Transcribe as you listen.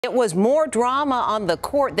It was more drama on the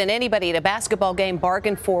court than anybody at a basketball game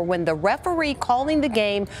bargained for when the referee calling the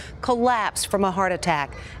game collapsed from a heart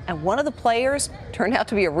attack. And one of the players turned out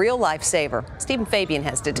to be a real lifesaver. Stephen Fabian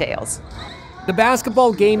has details. The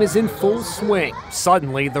basketball game is in full swing.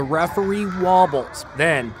 Suddenly, the referee wobbles.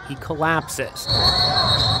 Then he collapses.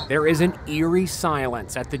 There is an eerie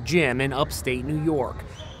silence at the gym in upstate New York.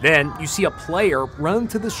 Then you see a player run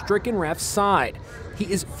to the stricken ref's side.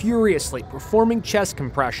 He is furiously performing chest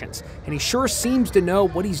compressions, and he sure seems to know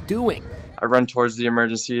what he's doing. I run towards the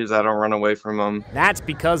emergencies. I don't run away from them. That's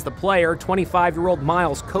because the player, 25-year-old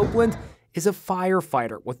Myles Copeland, is a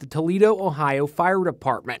firefighter with the Toledo, Ohio Fire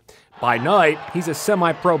Department. By night, he's a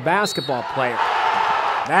semi-pro basketball player.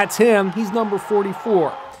 That's him. He's number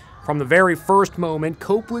 44. From the very first moment,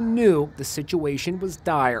 Copeland knew the situation was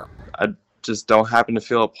dire. I just don't happen to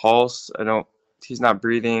feel a pulse. He's not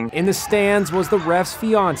breathing. In the stands was the ref's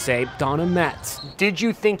fiance, Donna Metz. Did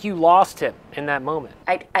you think you lost him in that moment?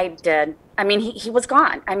 I did. I mean, he was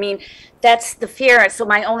gone. I mean, that's the fear. So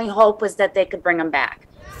my only hope was that they could bring him back.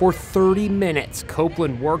 For 30 minutes,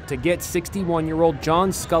 Copeland worked to get 61-year-old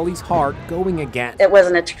John Sculli's heart going again. It was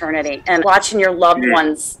an eternity. And watching your loved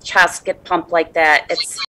one's chest get pumped like that,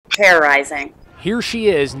 it's terrorizing. Here she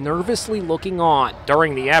is, nervously looking on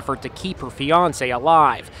during the effort to keep her fiance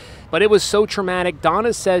alive. But it was so traumatic,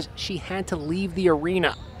 Donna says she had to leave the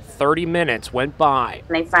arena. 30 minutes went by.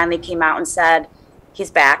 And they finally came out and said, he's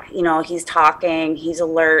back. You know, he's talking, he's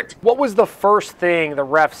alert. What was the first thing the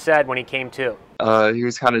ref said when he came to? He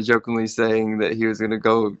was kind of jokingly saying that he was going to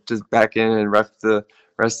go just back in and ref the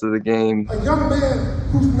rest of the game. A young man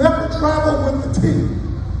who's never traveled with the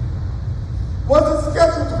team, wasn't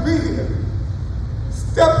scheduled to be here,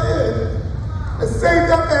 stepped in and saved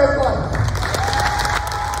that man's life.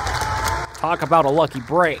 Talk about a lucky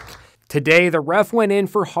break. Today, the ref went in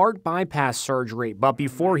for heart bypass surgery, but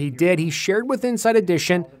before he did, he shared with Inside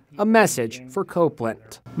Edition a message for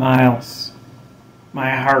Copeland. Myles, my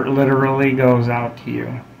heart literally goes out to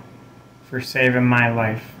you for saving my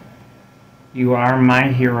life. You are my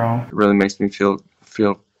hero. It really makes me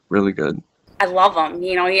feel really good. I love him.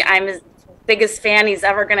 You know, I'm his biggest fan he's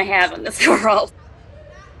ever going to have in this world.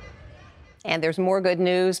 And there's more good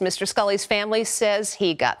news. Mr. Sculli's family says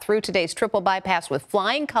he got through today's triple bypass with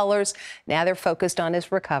flying colors. Now they're focused on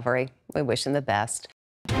his recovery. We wish him the best.